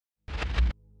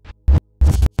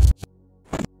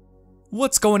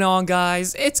What's going on,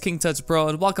 guys? It's KingTutsPro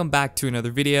and welcome back to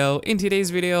another video. In today's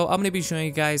video, I'm going to be showing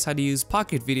you guys how to use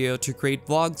PocketVideo to create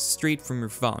vlogs straight from your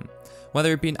phone.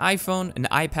 Whether it be an iPhone, an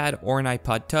iPad, or an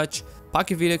iPod Touch,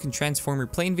 PocketVideo can transform your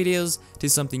plain videos to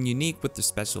something unique with their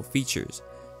special features.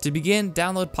 To begin,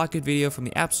 download PocketVideo from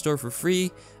the App Store for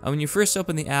free, and when you first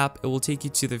open the app, it will take you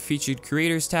to the Featured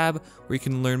Creators tab where you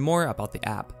can learn more about the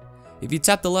app. If you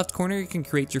tap the left corner, you can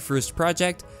create your first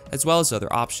project, as well as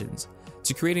other options.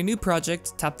 To create a new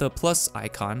project, tap the plus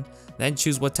icon, then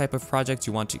choose what type of project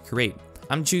you want to create.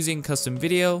 I'm choosing custom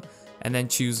video, and then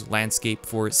choose landscape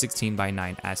for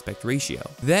 16:9 aspect ratio.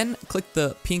 Then click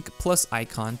the pink plus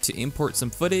icon to import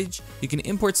some footage. You can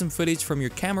import some footage from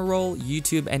your camera roll,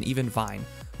 YouTube, and even Vine,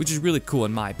 which is really cool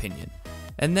in my opinion.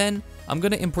 And then I'm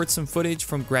gonna import some footage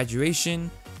from graduation.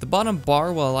 The bottom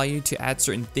bar will allow you to add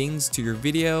certain things to your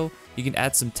video. You can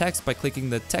add some text by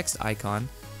clicking the text icon.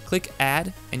 Click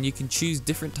add and you can choose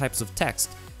different types of text.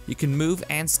 You can move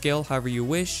and scale however you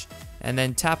wish, and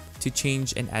then tap to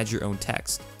change and add your own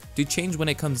text. To change when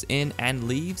it comes in and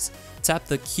leaves, tap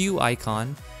the Q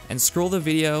icon and scroll the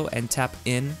video and tap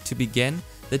in to begin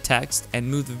the text,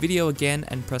 and move the video again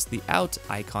and press the out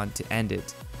icon to end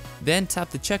it. Then tap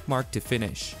the check mark to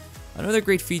finish. Another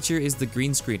great feature is the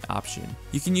green screen option.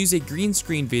 You can use a green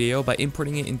screen video by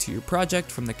importing it into your project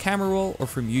from the camera roll or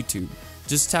from YouTube.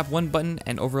 Just tap one button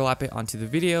and overlap it onto the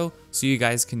video so you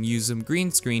guys can use some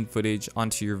green screen footage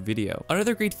onto your video.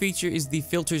 Another great feature is the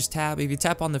filters tab. If you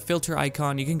tap on the filter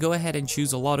icon, you can go ahead and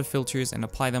choose a lot of filters and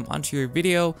apply them onto your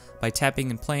video by tapping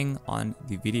and playing on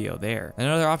the video there.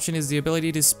 Another option is the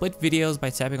ability to split videos by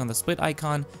tapping on the split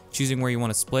icon, choosing where you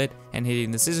want to split, and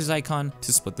hitting the scissors icon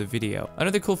to split the video.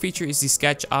 Another cool feature is the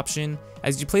sketch option.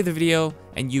 As you play the video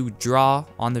and you draw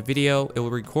on the video, it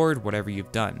will record whatever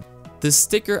you've done. The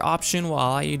sticker option will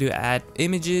allow you to add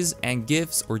images and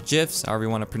gifs or gifs, however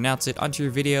you want to pronounce it, onto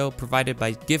your video provided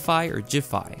by Gify or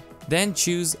Gify. Then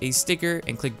choose a sticker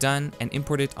and click done and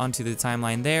import it onto the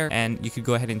timeline there, and you could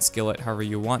go ahead and scale it however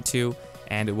you want to,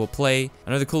 and it will play.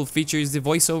 Another cool feature is the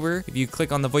voiceover. If you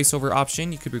click on the voiceover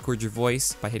option, you could record your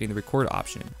voice by hitting the record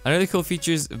option. Another cool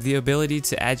feature is the ability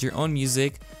to add your own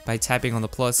music by tapping on the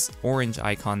plus orange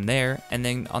icon there, and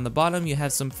then on the bottom you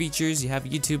have some features. You have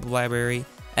YouTube library,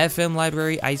 FM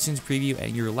library, iTunes preview,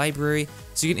 and your library,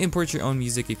 so you can import your own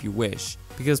music if you wish,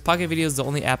 because PocketVideo is the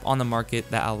only app on the market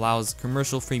that allows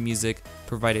commercial-free music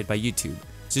provided by YouTube.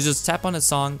 So just tap on a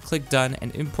song, click done,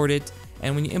 and import it,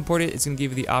 and when you import it, it's going to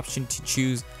give you the option to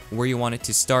choose where you want it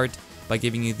to start by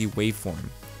giving you the waveform.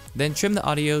 Then trim the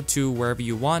audio to wherever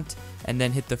you want, and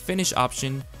then hit the finish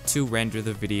option to render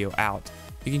the video out.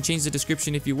 You can change the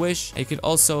description if you wish, and you can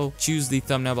also choose the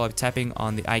thumbnail by tapping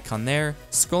on the icon there,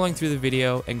 scrolling through the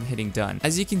video, and hitting done.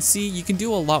 As you can see, you can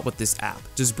do a lot with this app.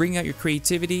 Just bring out your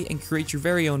creativity and create your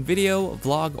very own video,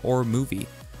 vlog, or movie.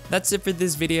 That's it for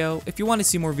this video. If you want to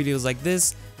see more videos like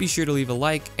this, be sure to leave a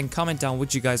like and comment down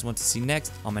what you guys want to see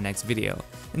next on my next video.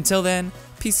 Until then,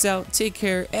 peace out, take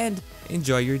care, and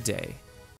enjoy your day.